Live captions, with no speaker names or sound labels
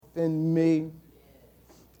in me.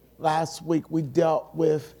 Last week we dealt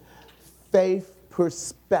with faith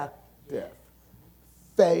perspective.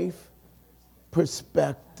 Faith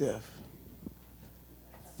perspective.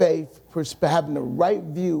 Faith perspective. Having the right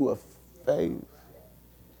view of faith.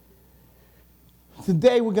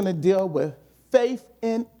 Today we're going to deal with faith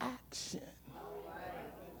in action.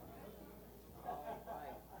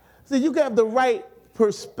 So you can have the right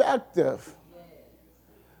perspective,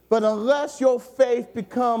 but unless your faith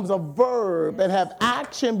becomes a verb and have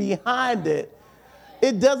action behind it,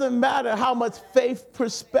 it doesn't matter how much faith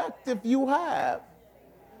perspective you have.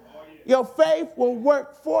 Your faith will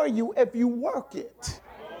work for you if you work it.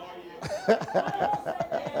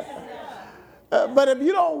 But if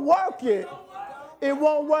you don't work it, it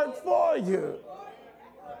won't work for you.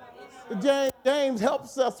 James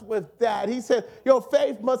helps us with that. He said, your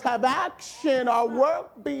faith must have action or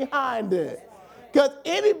work behind it. Because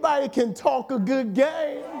anybody can talk a good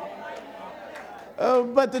game.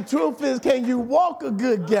 But the truth is, can you walk a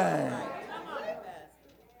good game?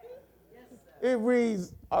 It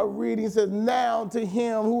reads, our reading says, now to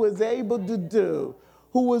him who is able to do,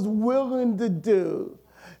 who is willing to do,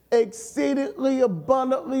 exceedingly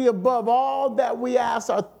abundantly above all that we ask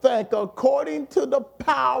or think, according to the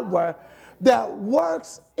power that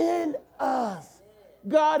works in us.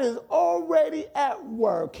 God is already at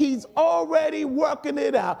work. He's already working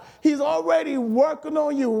it out. He's already working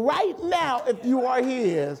on you right now if you are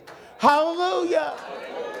his. Hallelujah.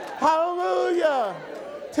 Hallelujah.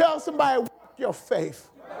 Tell somebody, work your faith.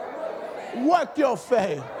 Work your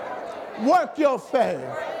faith. Work your faith.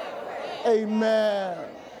 Amen.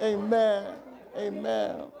 Amen.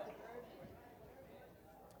 Amen.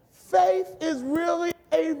 Faith is really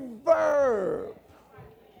a verb.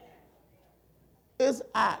 It's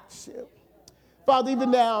action. Father,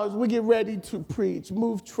 even now as we get ready to preach,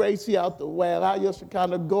 move Tracy out the way. Allow your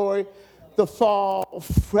Shekinah glory to fall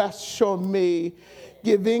fresh on me.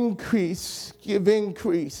 Give increase. Give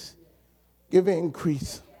increase. Give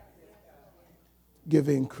increase. Give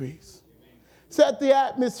increase. Set the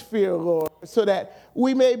atmosphere, Lord, so that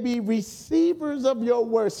we may be receivers of your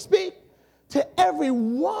word. Speak to every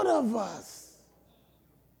one of us.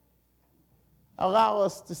 Allow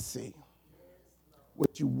us to see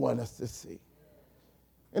what you want us to see.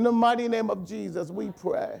 In the mighty name of Jesus, we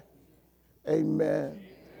pray. Amen.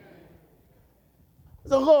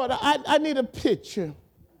 So, Lord, I need a picture.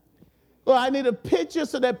 Lord, I need a picture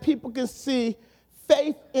so that people can see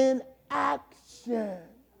faith in action.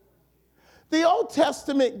 The Old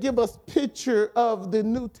Testament gives us a picture of the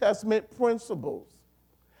New Testament principles.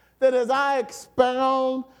 That as I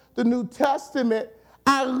expound the New Testament,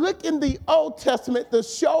 I look in the Old Testament to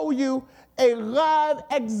show you a live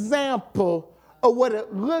example of what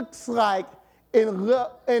it looks like in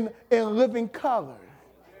living color.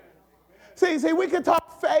 See, we can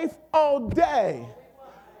talk faith all day,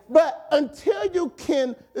 but until you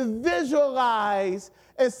can visualize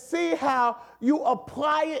and see how you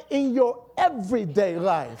apply it in your everyday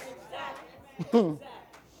life.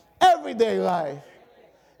 Everyday life.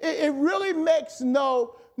 It really makes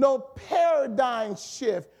no paradigm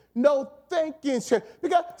shift, no thinking shift.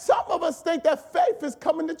 Because some of us think that faith is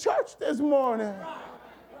coming to church this morning.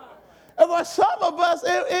 And for some of us,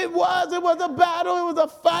 it was a battle, it was a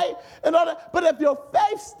fight, and all that. But if your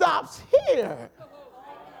faith stops here,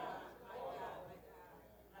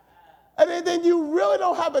 and then you really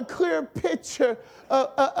don't have a clear picture of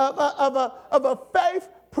a faith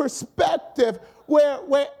perspective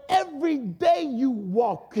where every day you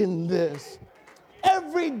walk in this.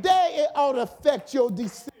 Every day it ought to affect your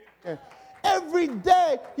decision. Every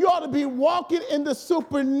day you ought to be walking in the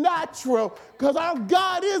supernatural because our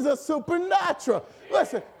God is a supernatural.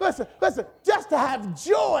 Listen. Just to have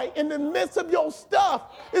joy in the midst of your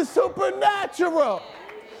stuff is supernatural.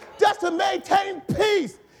 Just to maintain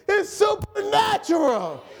peace is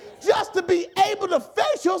supernatural. Just to be able to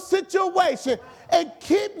face your situation and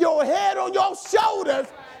keep your head on your shoulders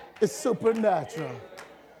is supernatural.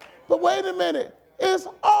 But wait a minute. It's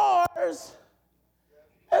ours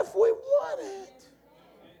if we want it.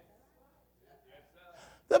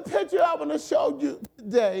 The picture I want to show you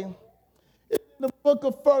today is in the book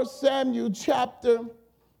of 1 Samuel chapter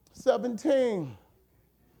 17.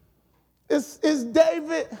 It's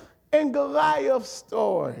David and Goliath's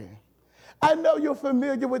story. I know you're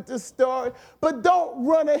familiar with this story, but don't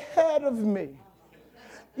run ahead of me.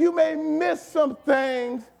 You may miss some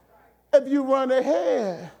things if you run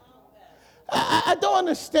ahead. I don't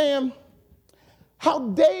understand how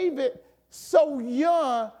David, so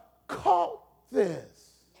young, caught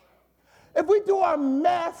this. If we do our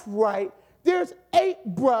math right, there's 8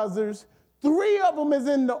 brothers, 3 of them is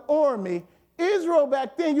in the army. Israel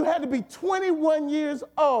back then, you had to be 21 years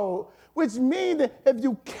old, which means that if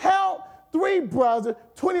you count 3 brothers,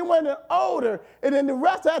 21 and older, and then the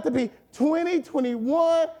rest have to be 20,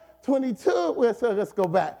 21, 22. Well, so let's go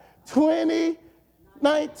back. 20,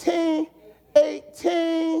 19,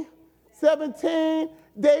 18, 17.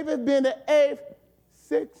 David being the 8th,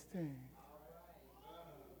 16.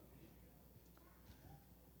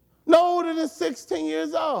 No older than 16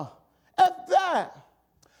 years old. At that,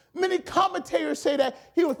 many commentators say that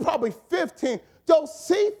he was probably 15.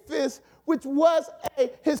 Josephus, which was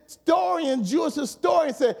a historian, Jewish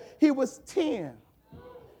historian, said he was 10.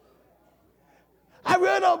 I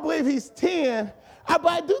really don't believe he's 10, but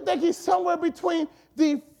I do think he's somewhere between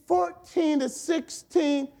the 14 to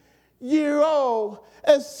 16-year-old.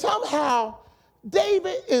 And somehow,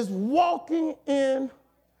 David is walking in.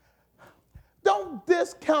 Don't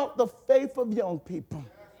discount the faith of young people.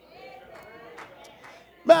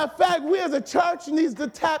 Matter of fact, we as a church needs to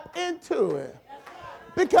tap into it.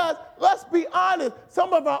 Because let's be honest,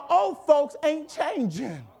 some of our old folks ain't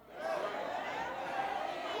changing.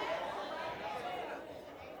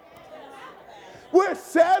 We're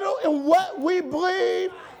settled in what we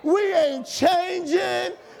believe. We ain't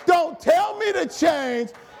changing. Don't tell me to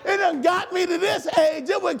change. It done got me to this age.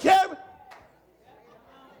 It would carry.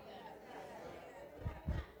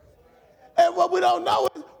 And what we don't know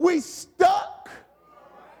is we stuck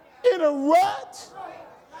in a rut.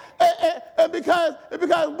 And because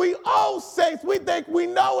we old saints, we think we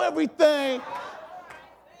know everything.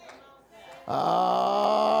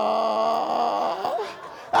 Oh,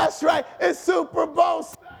 that's right. It's Super Bowl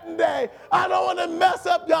Sunday. I don't want to mess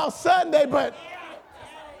up y'all Sunday, but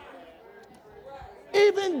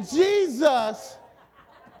even Jesus,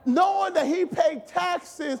 knowing that he paid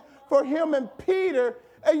taxes for him and Peter,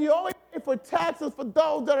 and you only pay for taxes for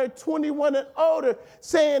those that are 21 and older,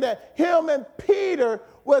 saying that him and Peter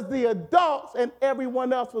was the adults and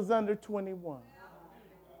everyone else was under 21.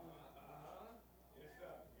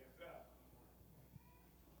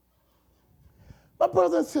 My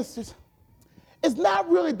brothers and sisters, it's not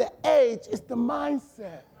really the age, it's the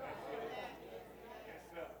mindset.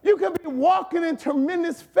 You can be walking in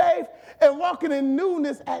tremendous faith and walking in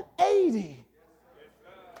newness at 80.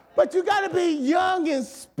 But you got to be young in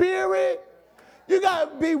spirit. You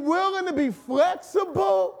got to be willing to be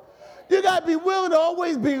flexible. You got to be willing to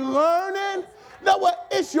always be learning. You know what?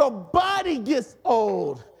 It's your body gets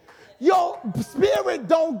old. Your spirit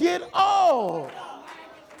don't get old.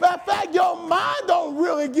 Matter of fact, your mind don't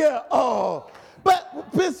really get old. But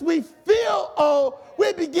since we feel old,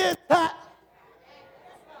 we begin to...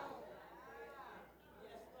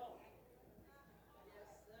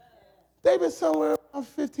 David somewhere around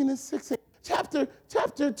 15 and 16.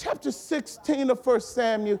 Chapter 16 of 1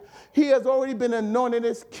 Samuel, he has already been anointed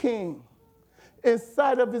as king in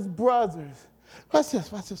sight of his brothers. Watch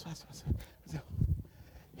this.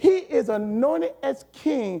 He is anointed as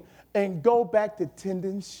king and go back to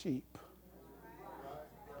tending sheep.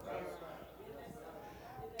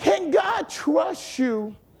 Can God trust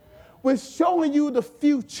you with showing you the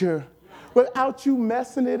future without you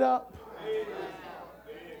messing it up?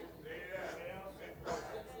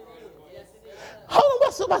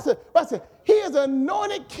 Hold on, watch it. He is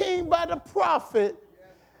anointed king by the prophet,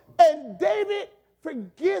 and David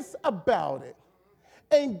forgets about it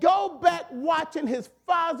and go back watching his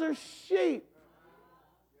father's sheep.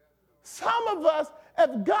 Some of us,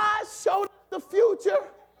 if God showed us the future,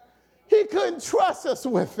 he couldn't trust us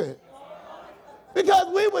with it.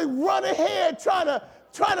 Because we would run ahead trying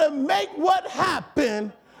to make what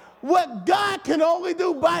happened what God can only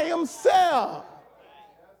do by himself.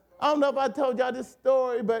 I don't know if I told y'all this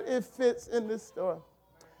story, but it fits in this story.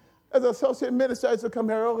 As an associate minister, I used to come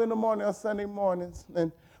here early in the morning on Sunday mornings.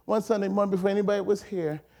 And one Sunday morning before anybody was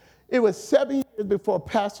here, it was 7 years before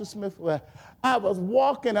Pastor Smith left. I was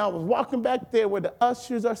walking back there where the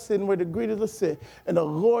ushers are sitting, where the greeters are sitting, and the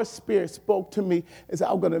Lord's Spirit spoke to me and said,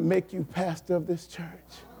 I'm going to make you pastor of this church.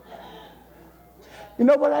 You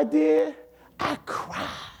know what I did? I cried.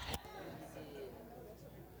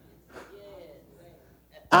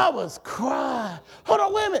 I was crying. Hold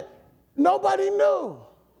on, wait a minute. Nobody knew.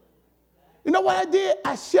 You know what I did?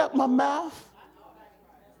 I shut my mouth.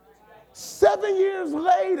 7 years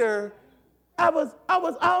later, I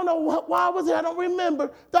don't know why I was there, I don't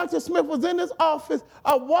remember. Dr. Smith was in his office.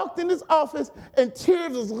 I walked in his office and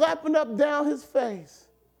tears was lapping up down his face.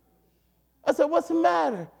 I said, what's the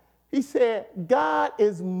matter? He said, God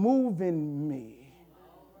is moving me.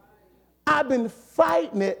 I've been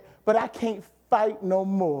fighting it, but I can't fight no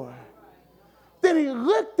more. Then he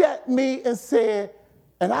looked at me and said,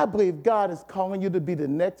 And I believe God is calling you to be the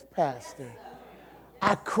next pastor.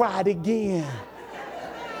 I cried again.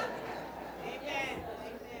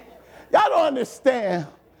 Y'all don't understand.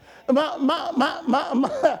 I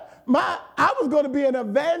was going to be an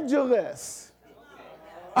evangelist.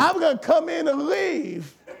 I was going to come in and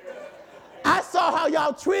leave. I saw how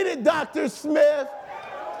y'all treated Dr. Smith.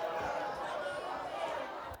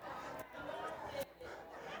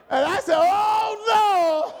 And I said,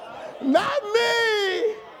 oh no, not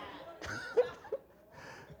me.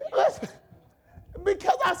 Listen,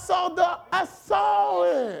 because I saw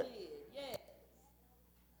it.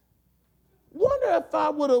 Wonder if I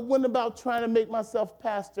would have went about trying to make myself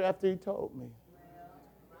pastor after he told me.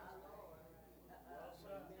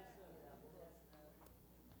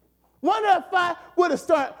 Wonder if I would have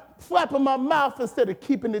started flapping my mouth instead of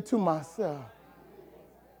keeping it to myself.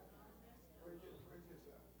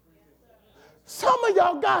 Some of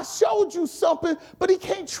y'all, God showed you something, but he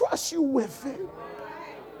can't trust you with it.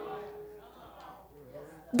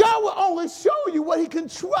 God will only show you what he can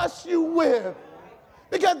trust you with.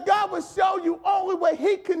 Because God will show you only what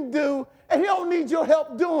he can do, and he don't need your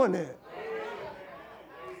help doing it.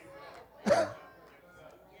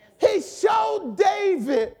 He showed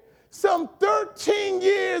David some 13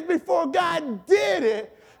 years before God did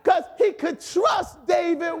it, because he could trust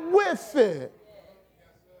David with it.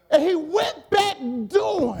 And he went back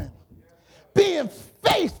being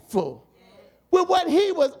faithful with what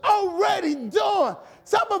he was already doing.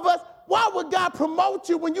 Some of us, why would God promote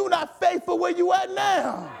you when you're not faithful where you at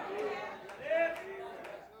now?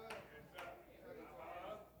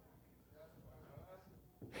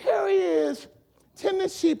 Here he is, tending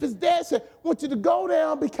sheep. His dad said, I want you to go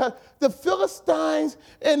down because the Philistines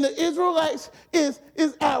and the Israelites is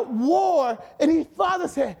at war. And his father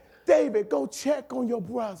said, David, go check on your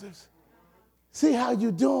brothers. See how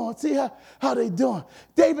you doing. See how they doing.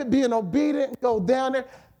 David being obedient, go down there.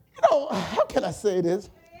 You know, how can I say this?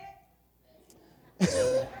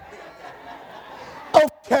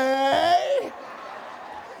 Okay.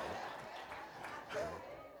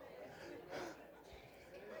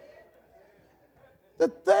 The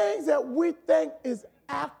things that we think is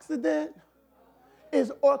accident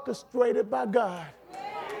is orchestrated by God.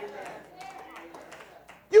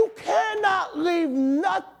 You cannot leave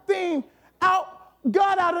nothing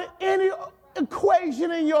God out of any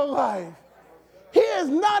equation in your life. He is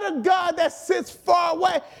not a God that sits far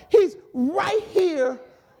away. He's right here,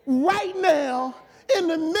 right now, in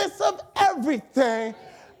the midst of everything.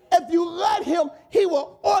 If you let him, he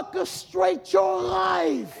will orchestrate your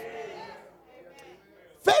life.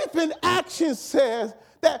 Faith in action says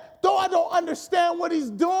that though I don't understand what he's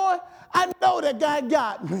doing, I know that God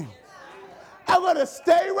got me. I'm going to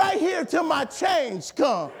stay right here till my change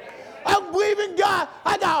comes. I believe in God.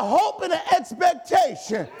 I got hope and an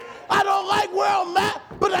expectation. I don't like where I'm at,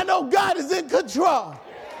 but I know God is in control.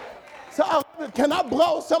 So can I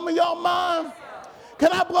blow some of your mind?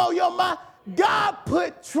 Can I blow your mind? God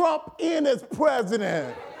put Trump in as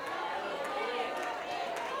president.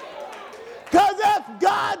 Because if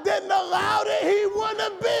God didn't allow it, he wouldn't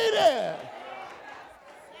have been there.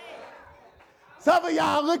 Some of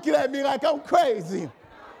y'all looking at me like I'm crazy.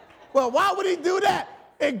 Well, why would he do that?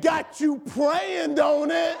 It got you praying, don't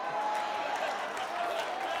it?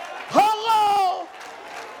 Hello?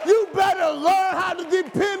 You better learn how to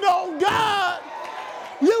depend on God.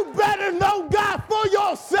 You better know God for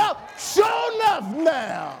yourself. Sure enough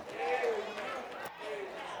now.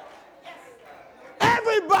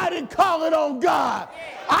 Everybody calling on God.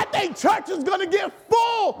 I think church is going to get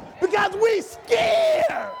full because we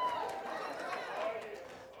scared.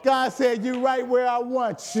 God said, you're right where I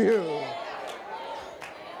want you.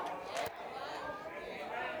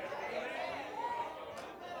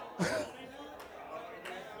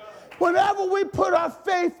 Whenever we put our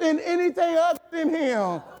faith in anything other than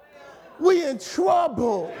him, we in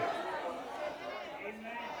trouble.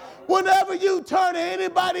 Whenever you turn to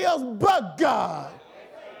anybody else but God.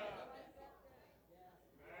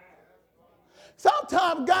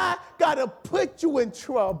 Sometimes God got to put you in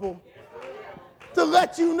trouble to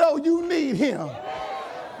let you know you need him.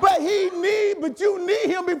 But you need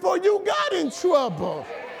him before you got in trouble.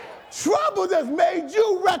 Trouble that's made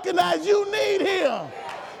you recognize you need him.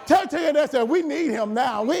 Tell you that said, we need him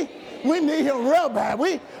now. We need him real bad.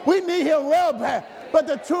 We need him real bad. But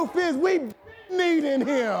the truth is we needing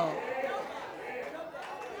him.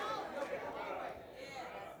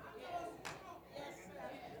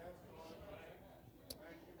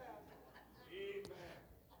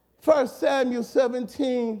 First Samuel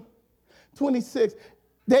 17:26.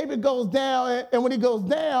 David goes down, and when he goes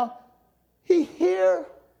down, he hears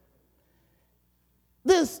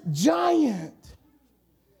this giant.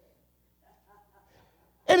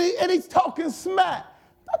 And he's talking smack.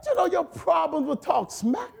 Don't you know your problems will talk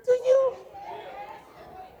smack to you?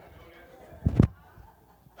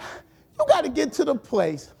 You got to get to the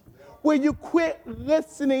place where you quit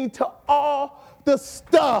listening to all the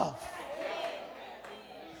stuff.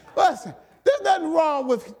 Listen, there's nothing wrong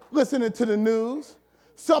with listening to the news.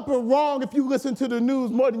 Something wrong if you listen to the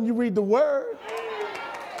news more than you read the word.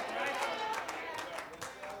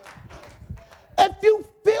 If you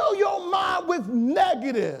fill your mind with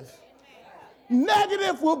negative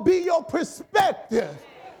will be your perspective.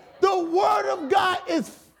 The word of God is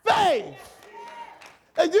faith.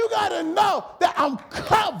 And you got to know that I'm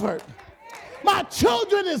covered. My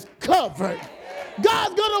children is covered.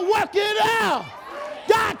 God's going to work it out.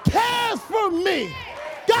 God cares for me.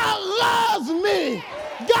 God loves me.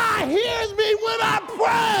 God hears me when I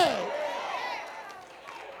pray.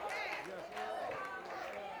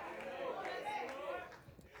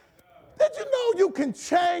 Did you know you can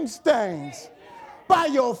change things by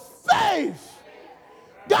your faith?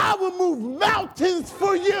 God will move mountains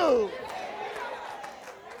for you.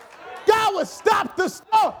 God will stop the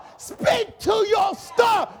storm. Speak to your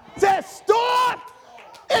storm. Say, storm,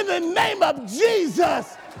 in the name of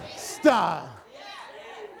Jesus, stop.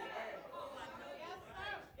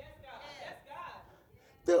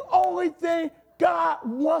 The only thing God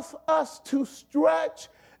wants us to stretch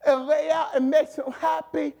and lay out and make him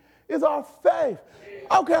happy is our faith.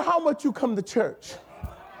 I don't care how much you come to church.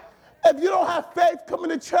 If you don't have faith coming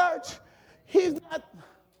to church, he's not.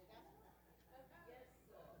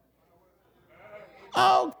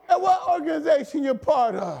 I don't care what organization you're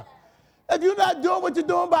part of. If you're not doing what you're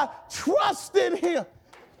doing by trusting him.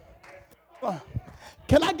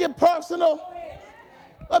 Can I get personal?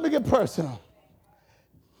 Let me get personal.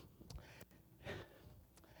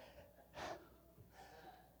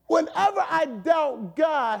 Whenever I doubt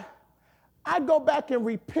God, I go back and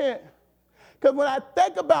repent. Because when I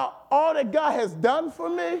think about all that God has done for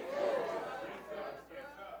me,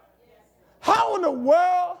 how in the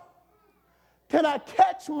world can I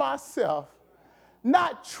catch myself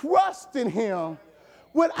not trusting him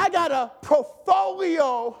when I got a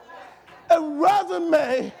portfolio and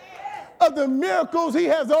resume of the miracles he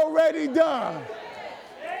has already done?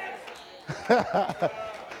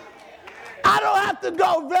 I don't have to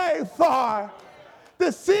go very far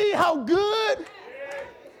to see how good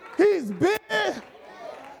he's been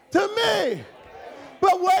to me.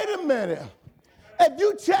 But wait a minute. If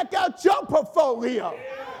you check out your portfolio,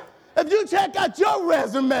 if you check out your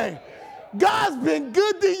resume, God's been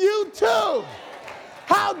good to you too.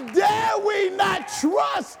 How dare we not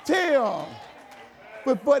trust him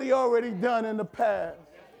with what he already done in the past?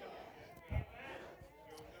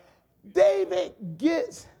 David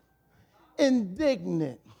gets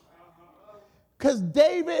indignant because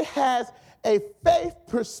David has a faith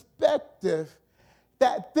perspective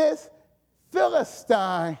that this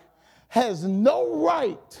Philistine has no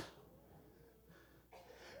right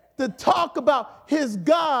to talk about his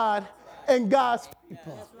God and God's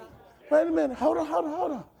people. Wait a minute, hold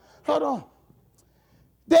on.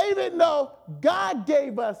 David knows God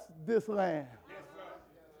gave us this land.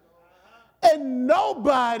 And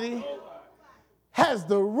nobody has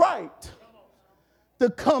the right to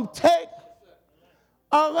come take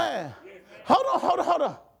our land. Hold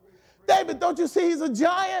on. David, don't you see he's a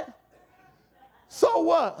giant? So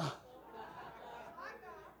what?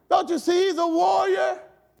 Don't you see he's a warrior?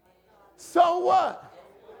 So what?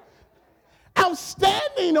 I'm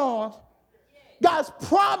standing on God's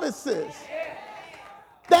promises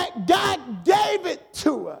that God gave it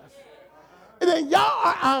to us. And then y'all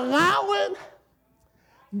are allowing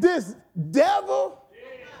this devil,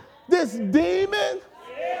 this demon,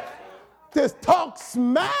 to talk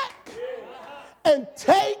smack and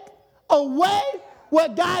take away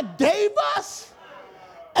what God gave us?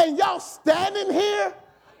 And y'all standing here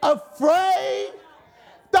afraid?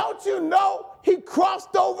 Don't you know he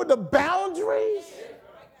crossed over the boundaries?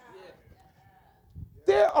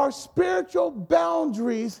 There are spiritual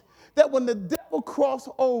boundaries that when the devil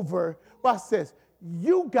crosses over, watch this,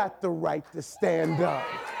 you got the right to stand up.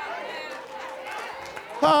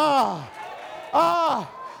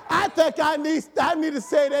 I think I need to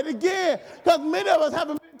say that again because many of us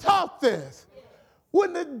haven't been taught this.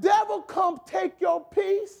 When the devil come take your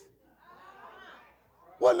peace,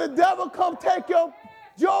 when the devil come take your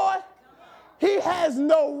joy, he has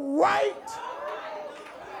no right.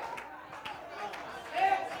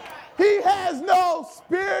 He has no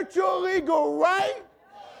spiritual legal right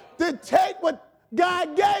to take what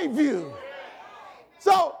God gave you.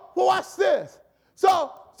 So watch this.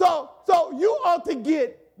 So So you ought to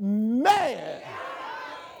get mad.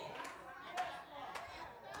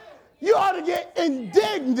 You ought to get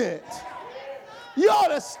indignant. You ought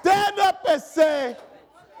to stand up and say,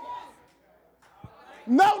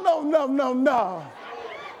 no, no, no, no, no.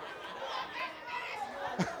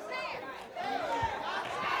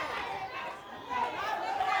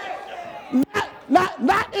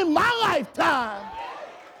 Not in my lifetime.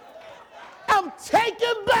 I'm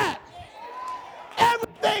taking back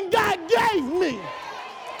everything God gave me.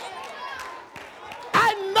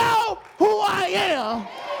 I know who I am.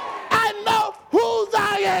 I know whose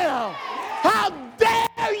I am. How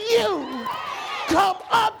dare you come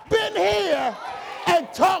up in here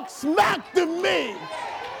and talk smack to me?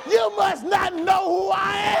 You must not know who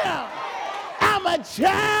I am. I'm a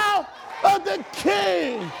child of the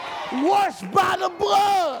King, washed by the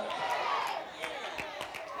blood.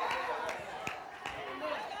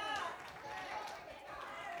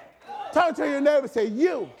 Turn to your neighbor and say,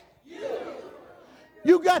 you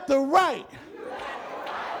got the right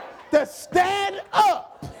to stand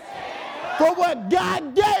up for what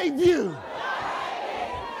God gave you.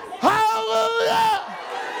 Hallelujah.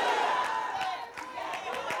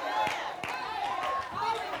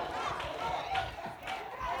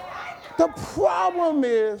 The problem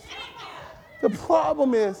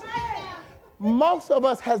is, most of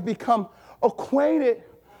us has become acquainted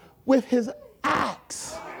with his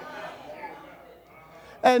acts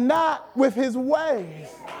and not with his ways.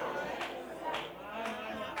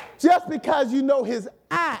 Just because you know his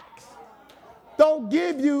acts don't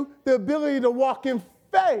give you the ability to walk in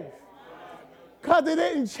faith, because it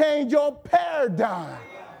didn't change your paradigm.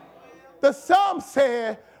 The psalm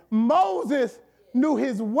said Moses knew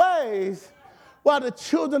his ways while the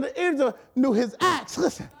children of Israel knew his acts.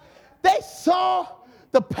 Listen, they saw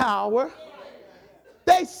the power.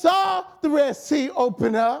 They saw the Red Sea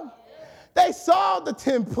open up. They saw the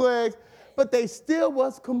 10 plagues, but they still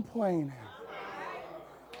was complaining.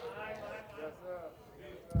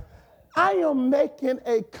 I am making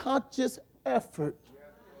a conscious effort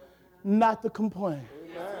not to complain.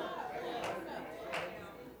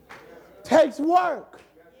 Takes work.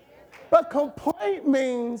 But complaint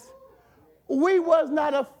means we was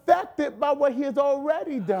not affected by what he has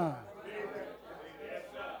already done.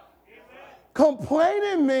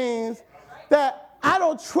 Complaining means that I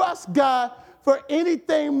don't trust God for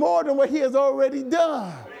anything more than what he has already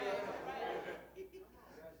done.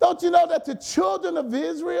 Don't you know that the children of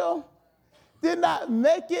Israel did not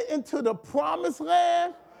make it into the promised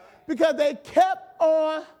land because they kept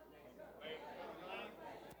on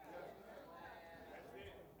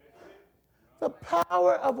the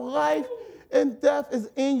power of life and death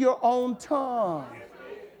is in your own tongue.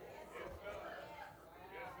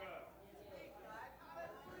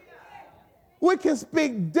 We can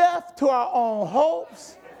speak death to our own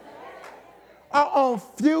hopes, our own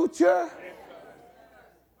future,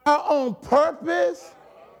 our own purpose,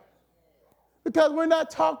 because we're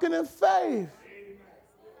not talking in faith.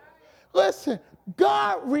 Listen,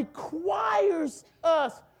 God requires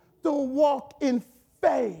us to walk in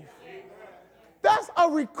faith. That's a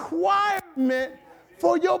requirement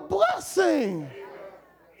for your blessing.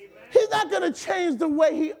 He's not going to change the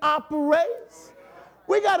way he operates.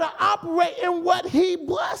 We got to operate in what he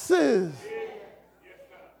blesses.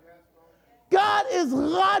 God is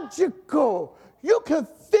logical. You can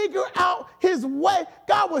figure out his way.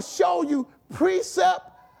 God will show you precept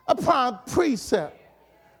upon precept,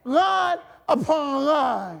 line upon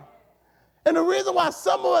line. And the reason why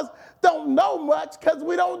some of us don't know much because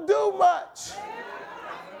we don't do much.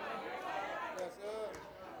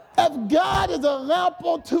 If God is a lamp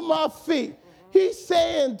unto my feet, he's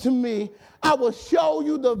saying to me, I will show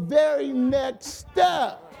you the very next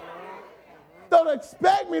step. Don't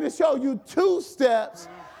expect me to show you 2 steps.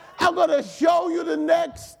 I'm going to show you the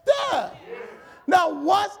next step. Now,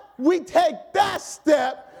 once we take that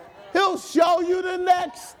step, he'll show you the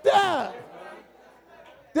next step.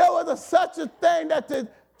 There was such a thing that the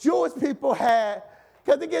Jewish people had,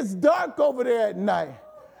 because it gets dark over there at night.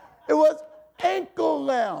 It was ankle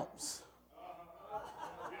lamps.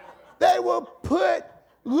 They would put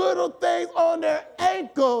little things on their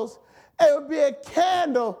ankles, and it would be a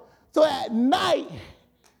candle, so at night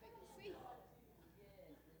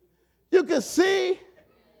you can see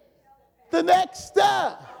the next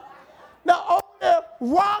step. Now, over there,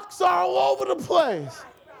 rocks are all over the place,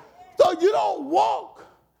 so you don't walk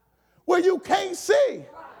where you can't see.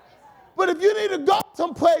 But if you need to go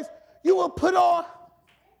someplace, you will put on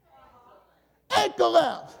ankle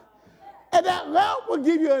lamps. And that lamp will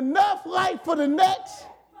give you enough light for the next.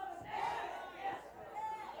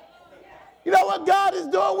 You know what God is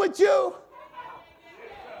doing with you?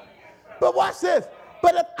 But watch this.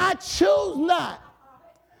 But if I choose not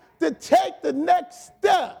to take the next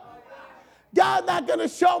step, God's not going to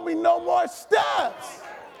show me no more steps.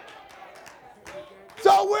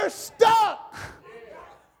 So we're stuck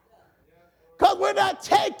because we're not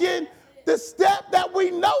taking the step that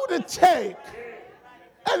we know to take.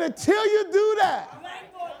 And until you do that,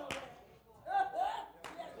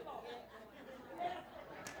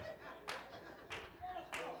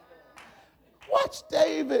 watch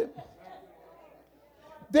David.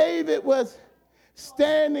 David was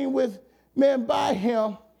standing with men by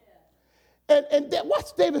him. And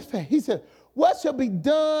watch David say. He said, what shall be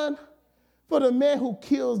done for the man who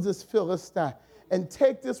kills this Philistine and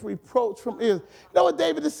take this reproach from Israel? You know what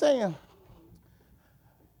David is saying?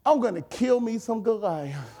 I'm going to kill me some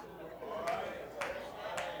Goliath.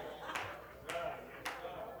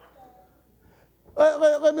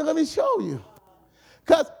 Let me show you.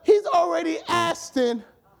 Because he's already asking,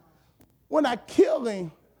 when I kill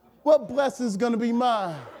him, what blessing is going to be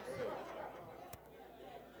mine?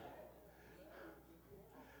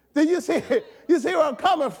 Do you see where I'm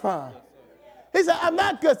coming from? He said, I'm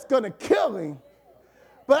not just going to kill him,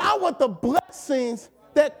 but I want the blessings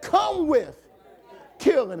that come with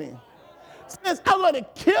killing him. Since I'm going to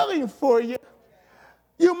kill him for you,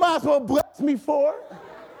 you might as well bless me for it.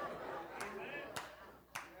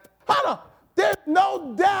 Hold on. There's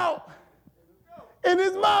no doubt in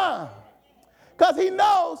his mind because he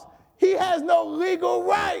knows he has no legal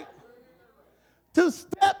right to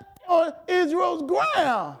step on Israel's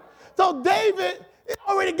ground. So David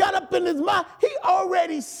already got up in his mind. He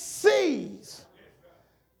already sees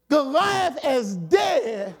Goliath as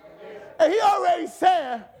dead. And he already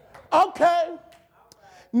said, okay,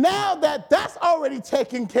 now that that's already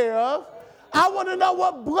taken care of, I want to know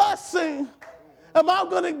what blessing am I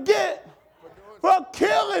going to get for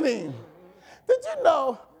killing him. Did you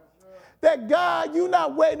know that God, you're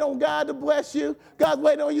not waiting on God to bless you. God's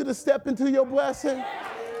waiting on you to step into your blessing.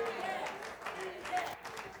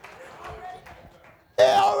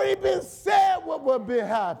 It already been said what would be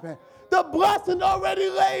happening. The blessing already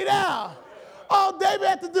laid out. All David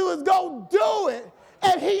had to do is go do it.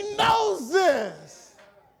 And he knows this.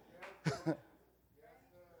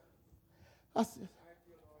 I said,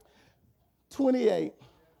 28.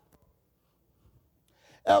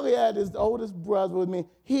 Eliad is the oldest brother with me.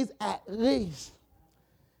 He's at least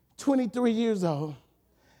 23 years old.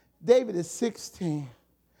 David is 16.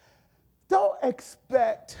 Don't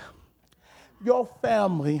expect your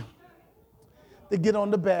family to get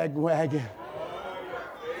on the bandwagon.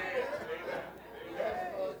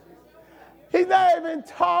 He's not even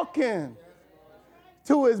talking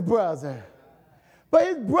to his brother. But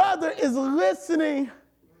his brother is listening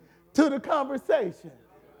to the conversation.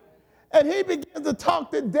 And he begins to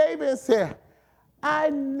talk to David and say, I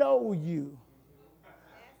know you.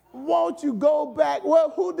 Won't you go back?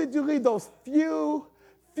 Well, who did you leave those few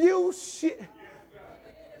shit?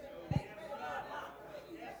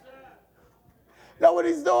 Know what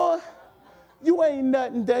he's doing? You ain't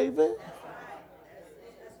nothing, David.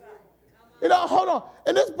 You know, hold on.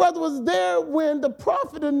 And this brother was there when the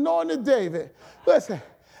prophet anointed David. Listen,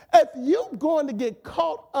 if you're going to get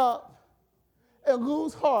caught up and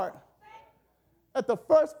lose heart at the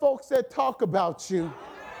first folks that talk about you,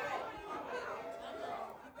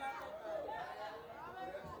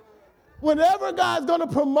 whenever God's going to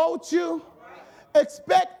promote you,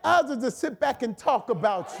 expect others to sit back and talk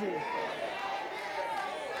about you.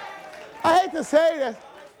 I hate to say this.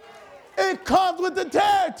 It comes with the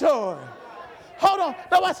territory. Hold on.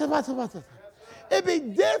 Now watch this. It'd be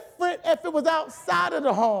different if it was outside of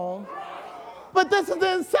the home, but this is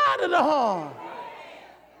inside of the home.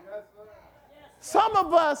 Some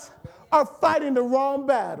of us are fighting the wrong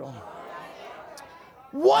battle.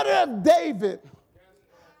 What if David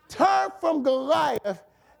turned from Goliath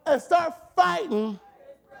and start fighting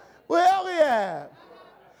with Eliab?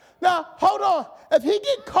 Now, hold on. If he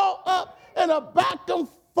get caught up in a back and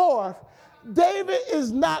forth, David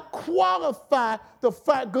is not qualified to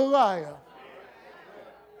fight Goliath.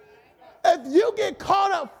 If you get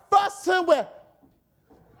caught up fussing with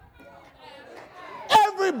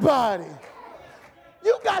everybody,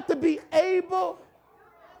 you got to be able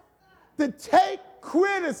to take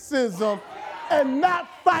criticism and not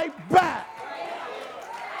fight back.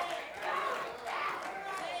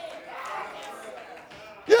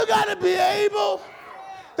 You got to be able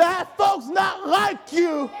to have folks not like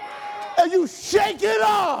you and you shake it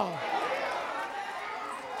off.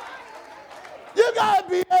 You got to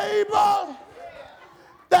be able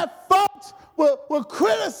that folks will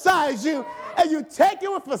criticize you And you take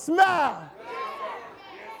it with a smile.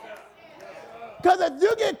 Because if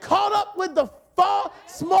you get caught up with the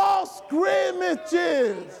small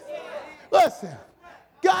scrimmages, listen,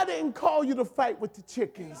 God didn't call you to fight with the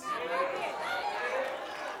chickens.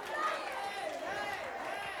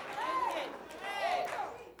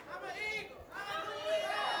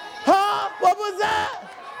 Huh? What was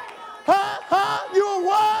that? Huh? You a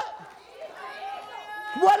what?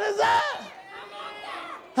 What is that?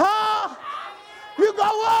 Huh? You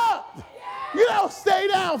go up. You don't stay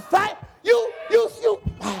down. Fight. You.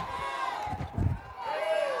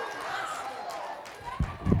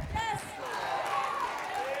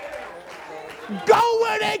 Go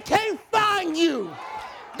where they can't find you.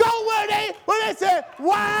 Go where they say,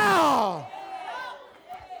 wow.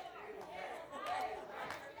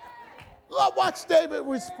 Look, watch David's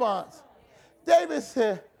response. David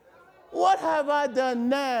said, what have I done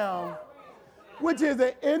now? Which is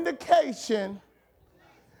an indication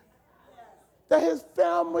that his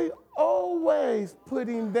family always put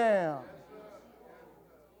him down.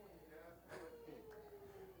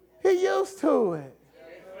 He used to it.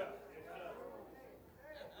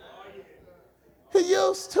 He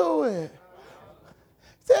used to it.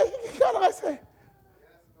 So he kind of like say,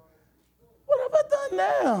 what have I done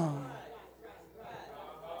now?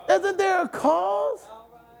 Isn't there a cause?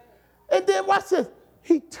 And then watch this.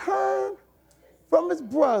 He turned from his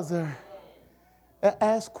brother and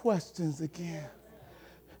asked questions again.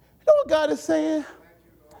 You know what God is saying?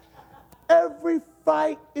 Every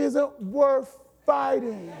fight isn't worth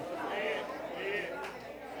fighting.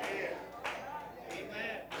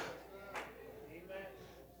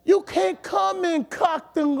 You can't come in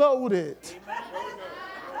cocked and loaded.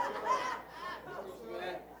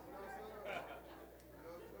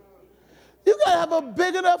 You gotta have a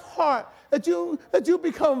big enough heart that you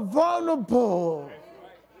become vulnerable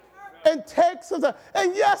and take some time.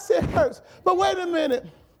 And yes, it hurts. But wait a minute.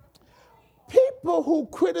 People who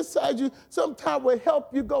criticize you sometimes will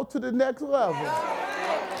help you go to the next level.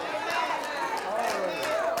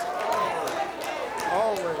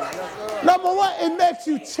 Always. Yes, Number one, it makes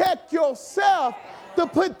you check yourself to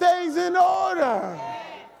put things in order.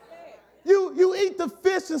 You eat the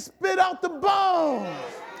fish and spit out the bones.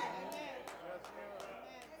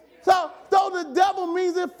 So though the devil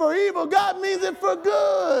means it for evil, God means it for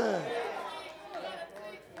good.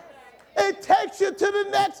 It takes you to the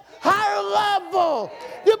next higher level.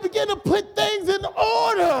 You begin to put things in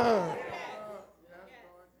order.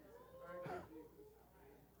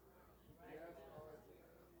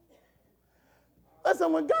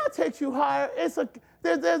 Listen, when God takes you higher, there's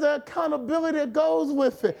an accountability that goes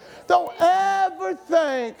with it. Don't ever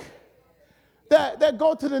think that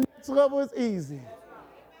go to the next level is easy.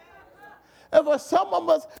 And for some of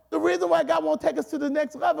us, the reason why God won't take us to the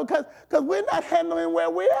next level because we're not handling where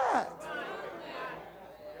we're at.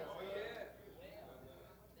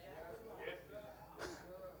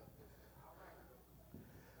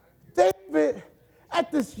 David,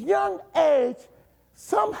 at this young age,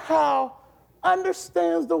 somehow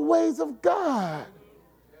understands the ways of God.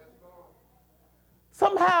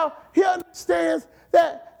 Somehow he understands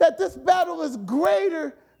that this battle is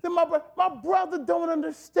greater than my brother. My brother don't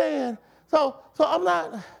understand. So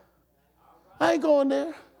I ain't going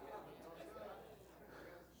there.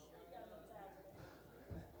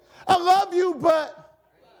 I love you, but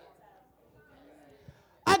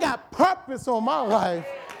I got purpose on my life.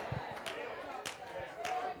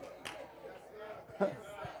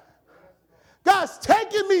 God's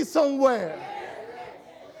taking me somewhere.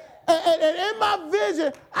 And in my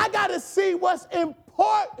vision, I got to see what's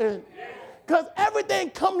important. Because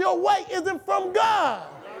everything come your way isn't from God.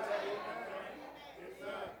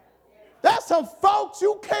 There's some folks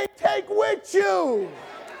you can't take with you.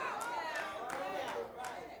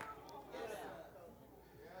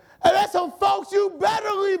 And there's some folks you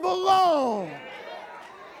better leave alone.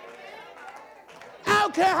 I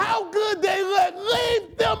don't care how good they look,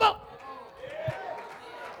 leave them alone.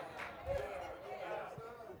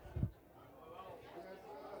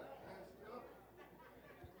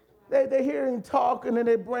 They hear him talk, and then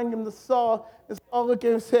they bring him to Saul. And Saul look at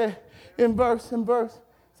him and say, in verse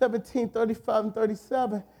 17, 35, and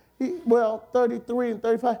 37, 33 and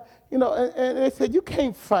 35, and they said, you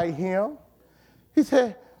can't fight him. He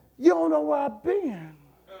said, you don't know where I've been.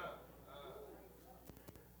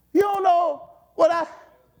 You don't know what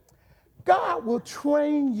God will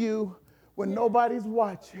train you when nobody's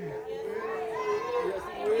watching.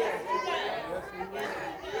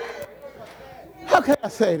 How can I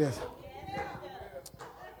say this?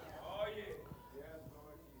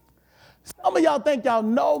 Some of y'all think y'all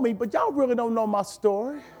know me, but y'all really don't know my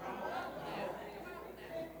story.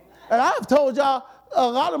 And I've told y'all a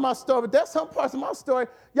lot of my story, but there's some parts of my story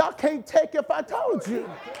y'all can't take if I told you.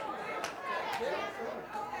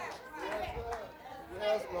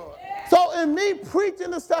 Yes, Lord. So in me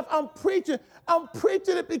preaching the stuff I'm preaching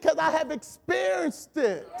it because I have experienced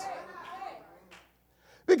it.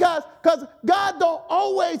 Because God don't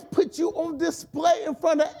always put you on display in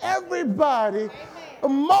front of everybody.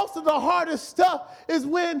 Most of the hardest stuff is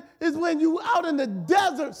when you out in the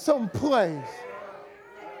desert someplace.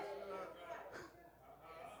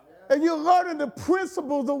 And you're learning the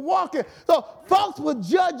principles of walking. So folks will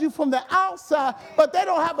judge you from the outside, but they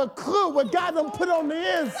don't have a clue what God done put on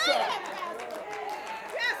the inside.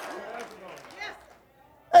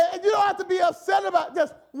 And you don't have to be upset about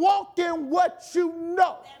just walking what you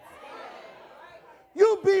know.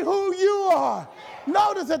 You be who you are.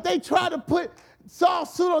 Notice that they try to put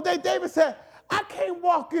Saul's suit on. David said, I can't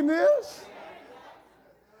walk in this.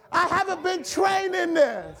 I haven't been trained in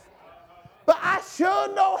this. But I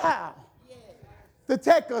sure know how to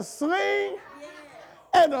take a sling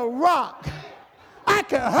and a rock. I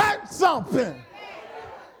can hurt something.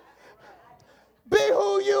 Be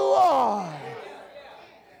who you are.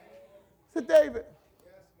 So David,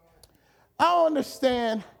 I don't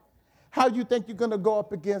understand how you think you're going to go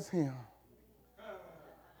up against him.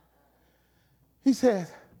 He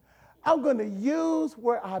says, I'm going to use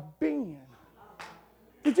where I've been.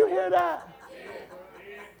 Did you hear that?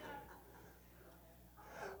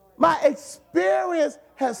 My experience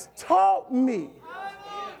has taught me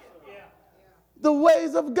the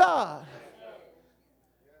ways of God.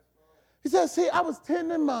 He says, see, I was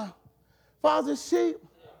tending my father's sheep,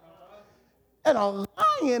 and a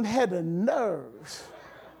lion had the nerves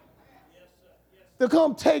to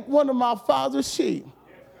come take one of my father's sheep.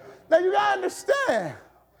 Now you gotta understand,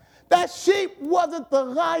 that sheep wasn't the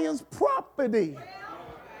lion's property.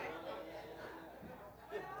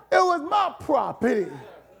 It was my property.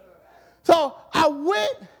 So I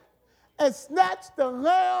went and snatched the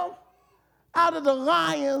lamb out of the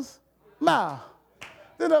lion's mouth.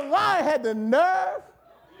 Then the lion had the nerve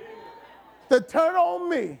to turn on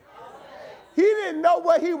me. He didn't know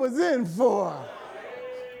what he was in for.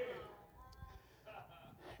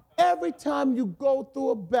 Every time you go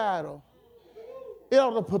through a battle, it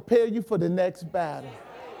ought to prepare you for the next battle.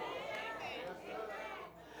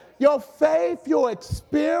 Your faith, your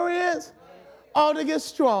experience ought to get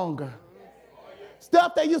stronger.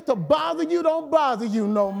 Stuff that used to bother you don't bother you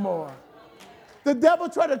no more. The devil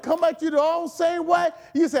tried to come at you the old same way.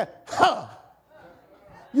 You say, huh.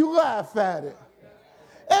 You laugh at it.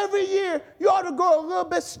 Every year, you ought to grow a little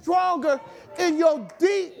bit stronger in your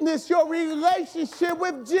deepness, your relationship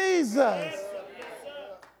with Jesus.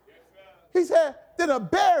 He said, then a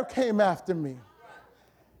bear came after me.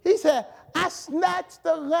 He said, I snatched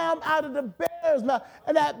the lamb out of the bear's mouth,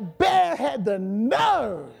 and that bear had the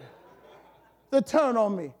nerve to turn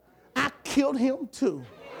on me. I killed him too.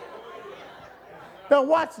 Now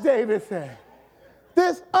watch David say,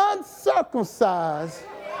 this uncircumcised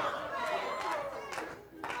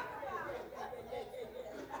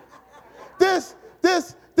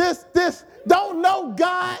this don't know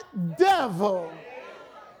God devil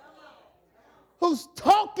who's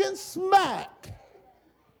talking smack.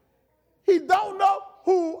 He don't know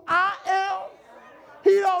who I am.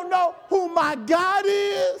 He don't know who my God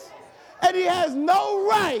is. And he has no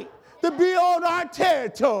right to be on our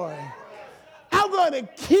territory. I'm going to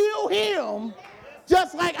kill him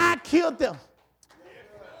just like I killed them.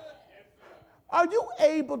 Are you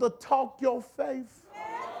able to talk your faith?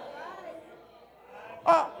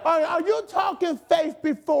 Are you talking faith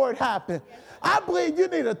before it happened? I believe you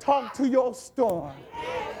need to talk to your storm.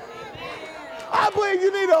 I believe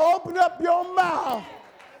you need to open up your mouth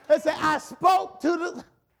and say, I spoke to the...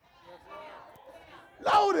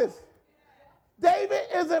 Notice, David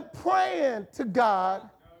isn't praying to God.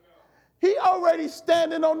 He already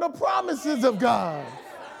standing on the promises of God.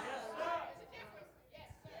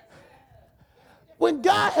 When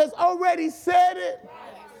God has already said it,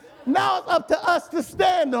 now it's up to us to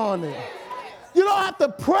stand on it. You don't have to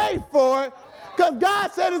pray for it because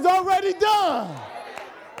God said it's already done.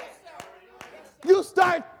 You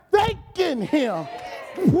start thanking him,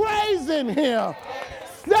 praising him,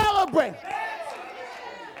 celebrating.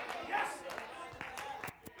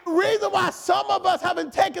 The reason why some of us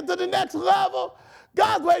haven't taken to the next level,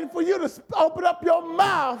 God's waiting for you to open up your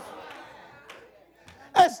mouth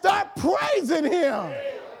and start praising him.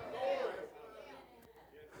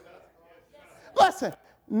 Listen,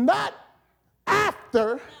 not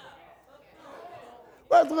after.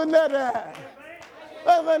 Where's Lynette at?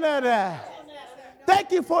 Where's Lynette at?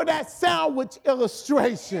 Thank you for that sandwich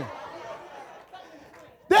illustration.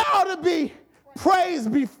 There ought to be praise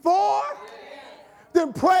before,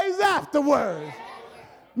 then praise afterwards.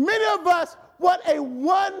 Many of us want a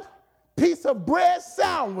one piece of bread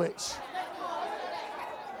sandwich.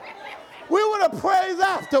 We want to praise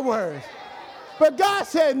afterwards. But God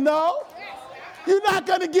said, no, you're not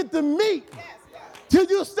going to get the meat till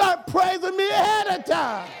you start praising me ahead of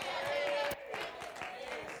time.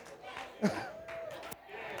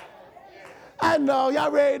 I know,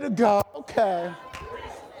 y'all ready to go. Okay.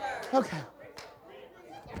 Okay.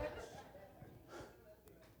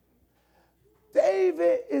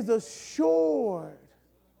 David is assured.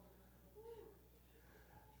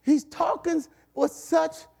 He's talking with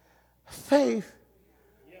such faith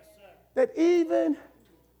that even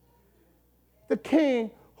the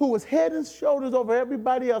king, who was head and shoulders over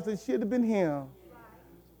everybody else, it should have been him.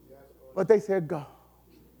 But they said, go.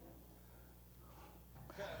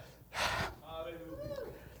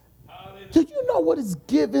 Do you know what is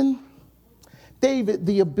giving David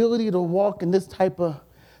the ability to walk in this type of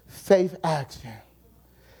faith action?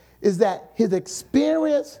 Is that his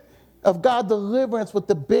experience of God's deliverance with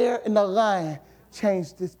the bear and the lion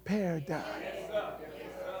changed his paradigm.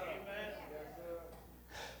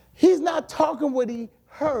 He's not talking what he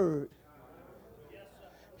heard.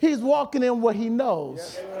 He's walking in what he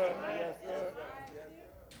knows.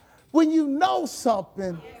 When you know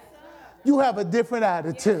something, you have a different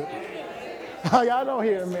attitude. Oh, y'all don't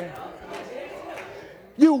hear me.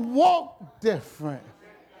 You walk different.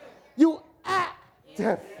 You act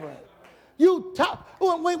different. You talk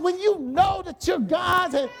when you know that you're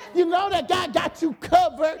God's and you know that God got you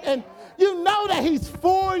covered and you know that he's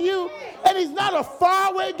for you and he's not a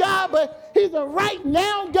faraway God, but he's a right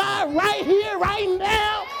now God, right here, right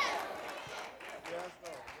now.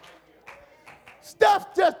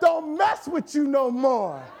 Stuff just don't mess with you no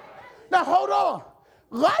more. Now hold on.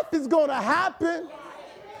 Life is going to happen,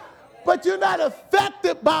 but you're not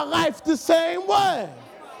affected by life the same way.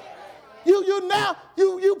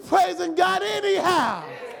 You praising God anyhow.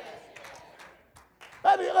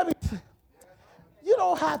 Let me. You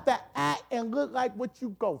don't have to act and look like what you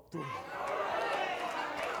go through.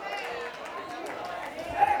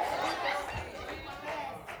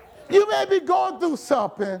 You may be going through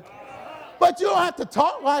something, but you don't have to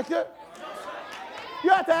talk like it. You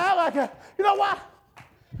have to act like it. You know why?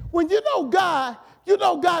 When you know God, you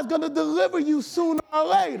know God's going to deliver you sooner or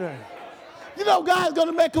later. You know God's going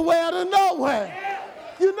to make a way out of no way.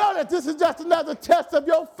 You know that this is just another test of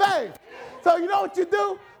your faith. So you know what you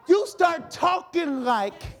do? You start talking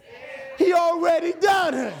like he already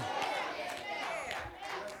done it.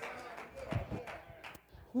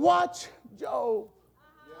 Watch Job.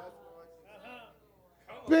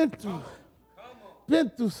 Been through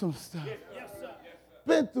some stuff.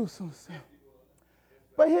 Been through some stuff.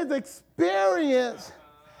 But his experience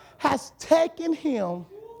has taken him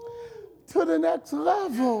to the next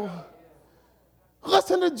level.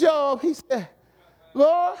 Listen to Job. He said,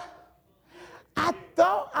 Lord, I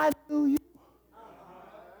thought I knew you.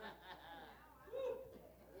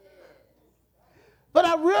 But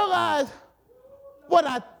I realized what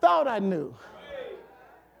I thought I knew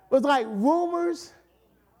was like rumors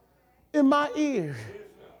in my ear.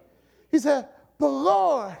 He said, but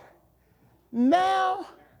Lord, now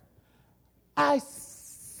I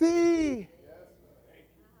see.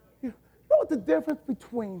 You know what the difference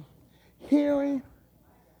between hearing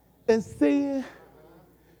and seeing?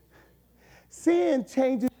 Seeing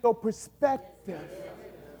changes your perspective.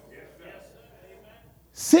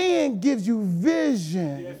 Seeing gives you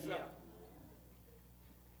vision.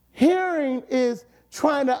 Hearing is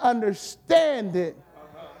trying to understand it.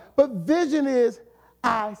 But vision is,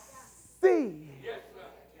 I see.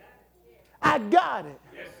 I got it.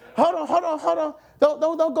 Hold on.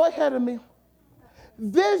 Don't go ahead of me.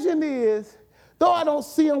 Vision is, though I don't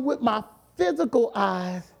see him with my physical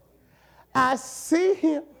eyes, I see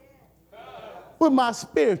him with my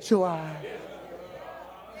spiritual eyes.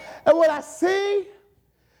 And what I see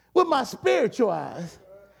with my spiritual eyes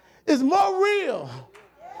is more real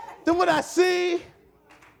than what I see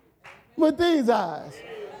with these eyes.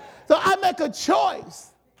 So I make a choice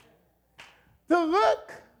to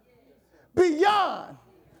look beyond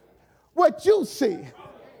what you see.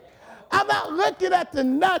 I'm not looking at the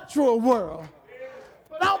natural world,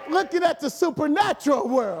 but I'm looking at the supernatural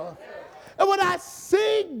world. And when I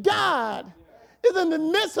see God is in the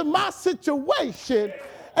midst of my situation,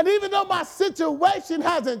 and even though my situation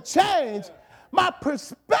hasn't changed, my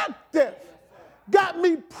perspective got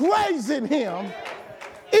me praising him.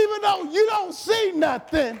 Even though you don't see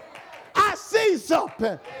nothing, I see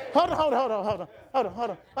something. Hold on.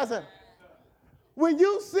 I said, when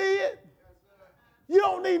you see it, You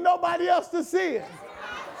don't need nobody else to see it.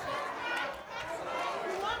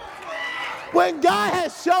 When God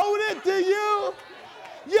has shown it to you,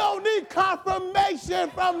 you don't need confirmation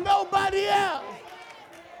from nobody else.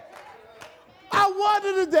 I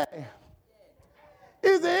wonder today,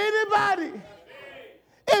 is there anybody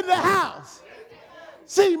in the house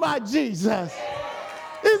see my Jesus?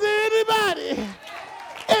 Is there anybody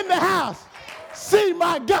in the house see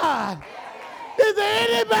my God? Is there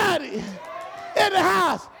anybody in the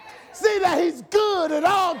house see that he's good at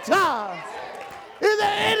all times? Is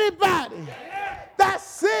there anybody that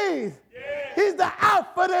sees he's the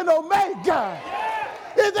Alpha and Omega?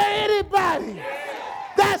 Is there anybody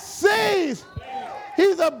that sees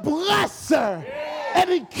he's a blesser and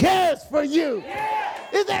he cares for you?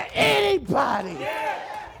 Is there anybody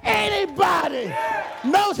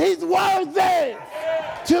knows he's worthy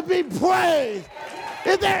to be praised?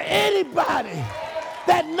 Is there anybody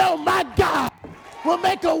that know my God will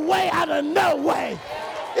make a way out of no way?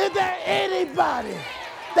 Is there anybody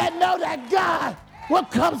that know that God will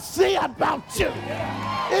come see about you?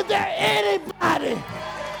 Is there anybody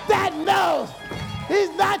that knows he's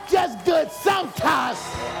not just good sometimes,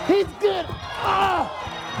 he's good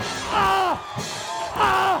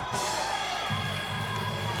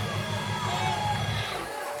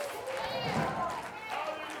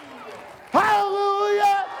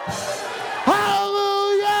Hallelujah!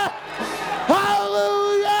 Hallelujah!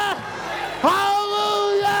 Hallelujah!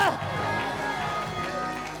 Hallelujah!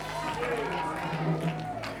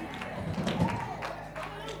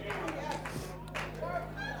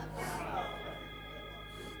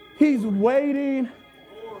 He's waiting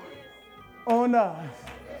on us.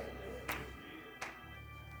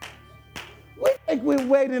 We think we're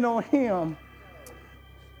waiting on him.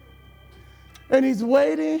 And he's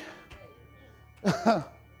waiting.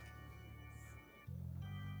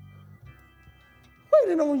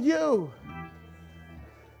 Waiting on you.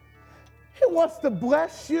 He wants to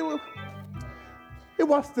bless you. He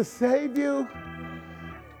wants to save you.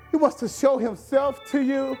 He wants to show himself to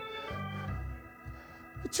you.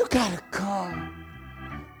 But you gotta come.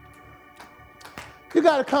 You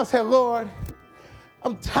gotta come and say, Lord,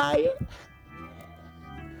 I'm tired.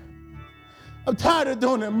 I'm tired of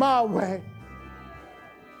doing it my way.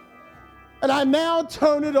 And I now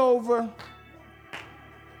turn it over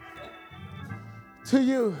to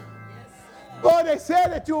you. Lord, they said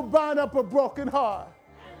that you'll bind up a broken heart.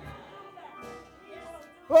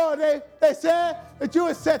 Lord, they said that you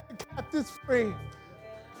would set the captives free.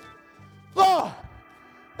 Lord,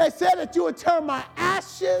 they said that you would turn my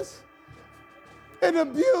ashes into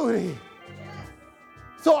beauty.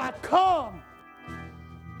 So I come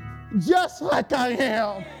just like I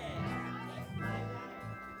am.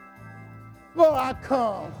 Lord, I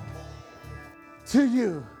come to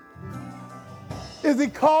you. Is he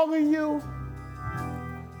calling you?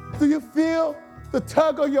 Do you feel the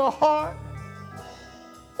tug of your heart?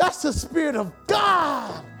 That's the Spirit of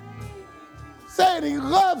God saying he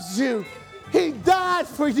loves you. He died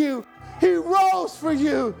for you. He rose for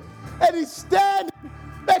you. And he's standing,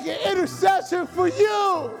 making intercession for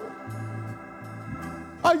you.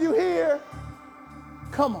 Are you here?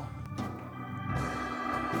 Come on.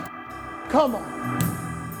 Come on.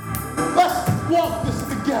 Let's walk this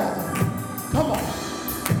together. Come on.